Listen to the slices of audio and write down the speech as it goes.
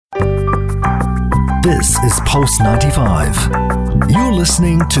This is Pulse 95. You're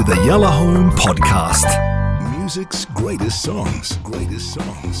listening to the Yellow Home Podcast. Music's greatest songs.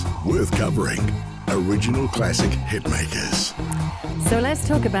 Worth covering. Original classic hitmakers. So let's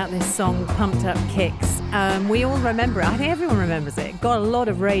talk about this song, Pumped Up Kicks. We all remember it. I think everyone remembers it. It got a lot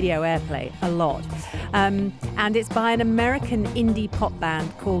of radio airplay, a lot. And it's by an American indie pop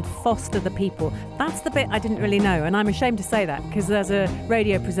band called Foster the People. That's the bit I didn't really know, and I'm ashamed to say that, because as a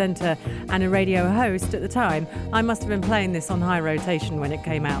radio presenter and a radio host at the time, I must have been playing this on high rotation when it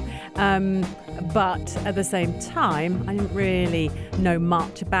came out. But at the same time, I didn't really know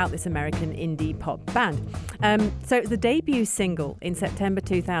much about this American indie pop band. So it was the debut single in September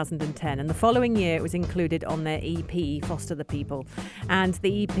 2010, and the following year it was included on their EP, Foster the People. And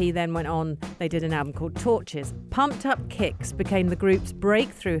the EP then went on, they did an album called Torches. Pumped Up Kicks became the group's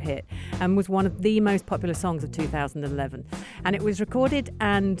breakthrough hit and was one of the most popular songs of 2011. And it was recorded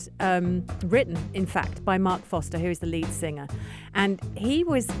and written, in fact, by Mark Foster, who is the lead singer. And he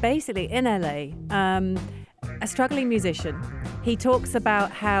was basically in LA, a struggling musician. He talks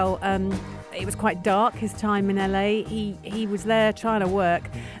about how it was quite dark, his time in LA. He was there trying to work,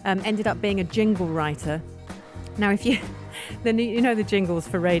 ended up being a jingle writer. Now, if you know the jingles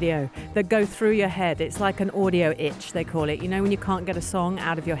for radio that go through your head, it's like an audio itch, they call it. You know, when you can't get a song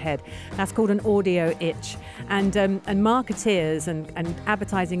out of your head, that's called an audio itch. And marketeers and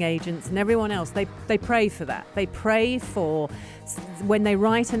advertising agents and everyone else, they pray for that. They pray for, when they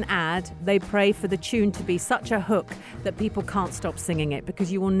write an ad, they pray for the tune to be such a hook that people can't stop singing it,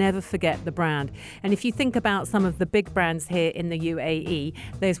 because you will never forget the brand. And if you think about some of the big brands here in the UAE,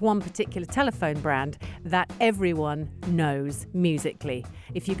 there's one particular telephone brand that everyone knows musically.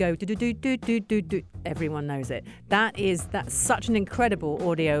 If you go do, everyone knows it. That's such an incredible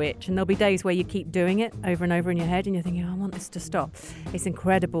audio itch, and there'll be days where you keep doing it over and over in your head and you're thinking, I want this to stop. It's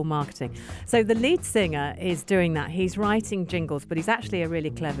incredible marketing. So the lead singer is doing that. He's writing jingles, but he's actually a really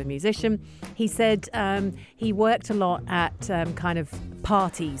clever musician. He said he worked a lot at kind of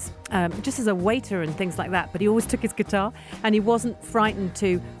parties, just as a waiter and things like that, but he always took his guitar, and he wasn't frightened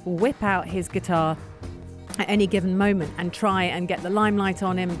to whip out his guitar at any given moment and try and get the limelight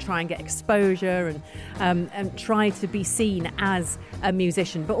on him, try and get exposure, and try to be seen as a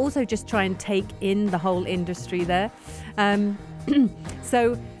musician, but also just try and take in the whole industry there.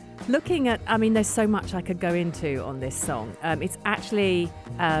 So looking at, there's so much I could go into on this song. It's actually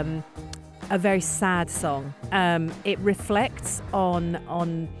a very sad song. It reflects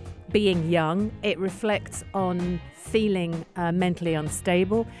on being young. It reflects on feeling mentally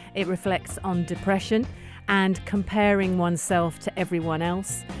unstable. It reflects on depression and comparing oneself to everyone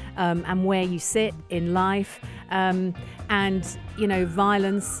else, and where you sit in life. And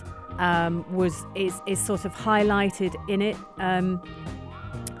violence is sort of highlighted in it.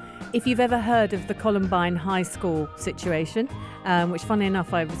 If you've ever heard of the Columbine High School situation, which, funnily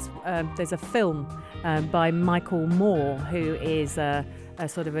enough, there's a film by Michael Moore, who is a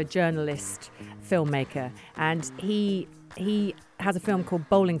sort of a journalist filmmaker, and he has a film called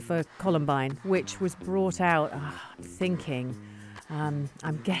Bowling for Columbine, which was brought out,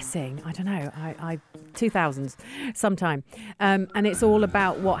 I'm guessing, I don't know, 2000s sometime. And it's all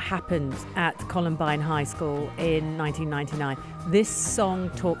about what happened at Columbine High School in 1999. This song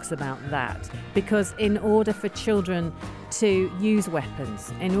talks about that, because in order for children to use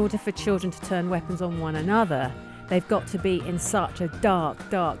weapons, in order for children to turn weapons on one another, they've got to be in such a dark,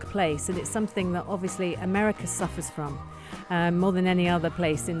 dark place. And it's something that obviously America suffers from. More than any other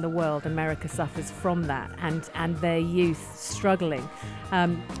place in the world, America suffers from that, and their youth struggling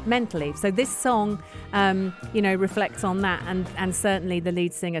mentally. So this song, reflects on that, and certainly the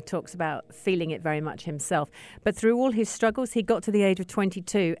lead singer talks about feeling it very much himself. But through all his struggles, he got to the age of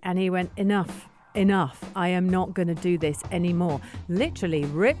 22 and he went, enough. I am not going to do this anymore. Literally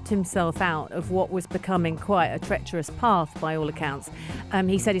ripped himself out of what was becoming quite a treacherous path by all accounts.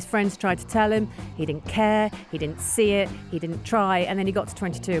 He said his friends tried to tell him, he didn't care, he didn't see it, he didn't try, and then he got to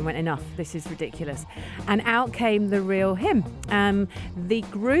 22 and went, enough, this is ridiculous. And out came the real him. The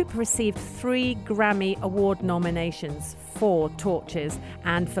group received 3 Grammy Award nominations for Torches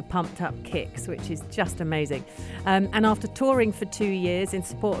and for Pumped Up Kicks, which is just amazing. And after touring for 2 years in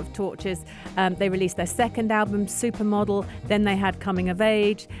support of Torches, they released their second album, Supermodel, then they had Coming of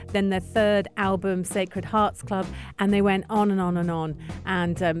Age, then their third album, Sacred Hearts Club, and they went on and on and on.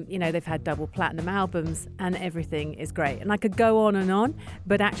 And, they've had double platinum albums, and everything is great. And I could go on,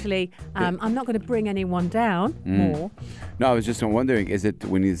 but actually, I'm not going to bring anyone down more. No, I was just wondering, is it,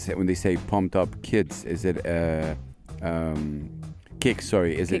 when they say Pumped Up Kids, is it... Kicks,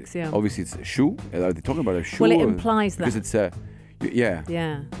 sorry. Is Kicks, it? Yeah. Obviously, it's a shoe. Are they talking about a shoe? Well, it implies that. Because it's a... Yeah.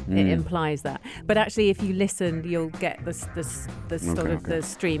 Yeah, it implies that. But actually, if you listen, you'll get the sort of the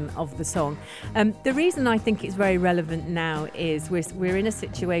stream of the song. The reason I think it's very relevant now is we're in a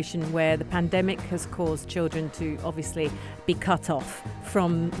situation where the pandemic has caused children to obviously be cut off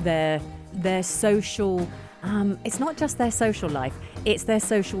from their social. It's not just their social life, it's their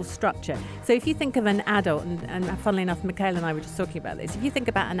social structure. So if you think of an adult, and funnily enough, Michaela and I were just talking about this, if you think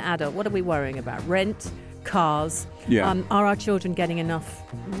about an adult, what are we worrying about? Rent, cars, are our children getting enough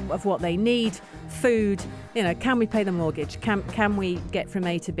of what they need? Food, can we pay the mortgage? Can we get from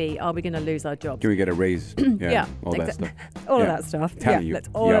A to B? Are we going to lose our jobs? Can we get a raise? All that stuff. All of that stuff. Telling you.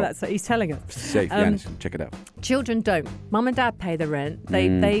 All of that stuff. He's telling us. Safe, check it out. Children don't. Mum and dad pay the rent.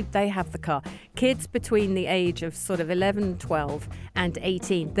 They have the car. Kids between the age of sort of 11, 12 and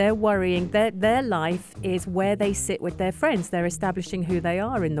 18, they're worrying. Their life is where they sit with their friends. They're establishing who they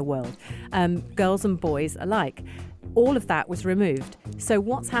are in the world. Girls and boys alike. All of that was removed. So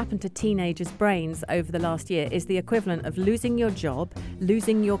what's happened to teenagers' brains over the last year is the equivalent of losing your job,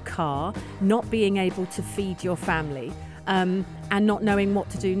 losing your car, not being able to feed your family, and not knowing what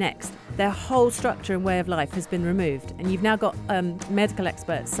to do next. Their whole structure and way of life has been removed. And you've now got medical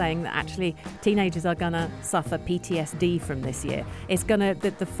experts saying that actually teenagers are going to suffer PTSD from this year. It's going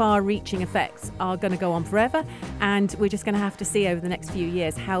to, the far-reaching effects are going to go on forever. And we're just going to have to see over the next few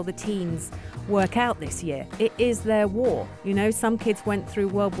years how the teens work out this year. It is their war. Some kids went through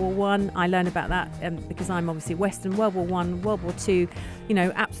World War I. I learned about that because I'm obviously Western. World War I, World War II,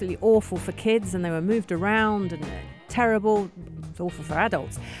 absolutely awful for kids, and they were moved around and terrible. It's awful for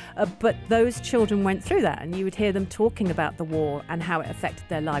adults. But those children went through that, and you would hear them talking about the war and how it affected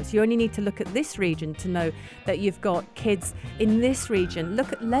their lives. You only need to look at this region to know that you've got kids in this region.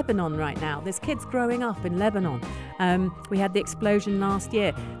 Look at Lebanon right now. There's kids growing up in Lebanon. We had the explosion last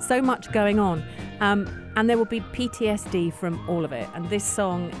year. So much going on. And there will be PTSD from all of it. And this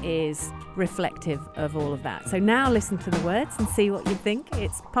song is reflective of all of that. So now listen to the words and see what you think.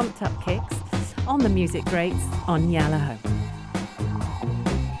 It's Pumped Up Kicks on the Music Greats on Yalla Home.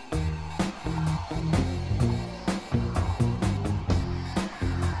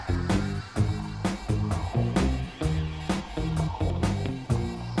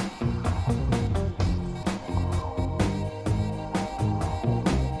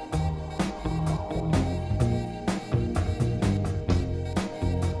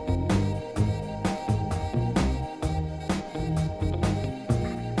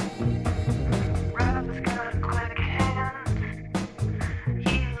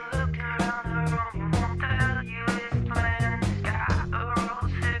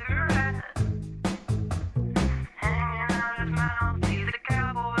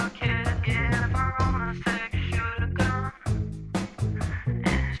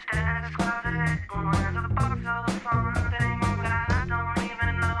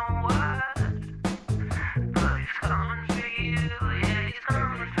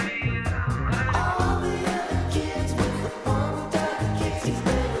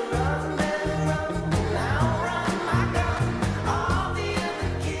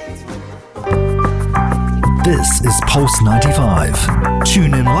 This is Pulse 95.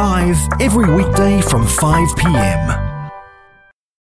 Tune in live every weekday from 5 p.m.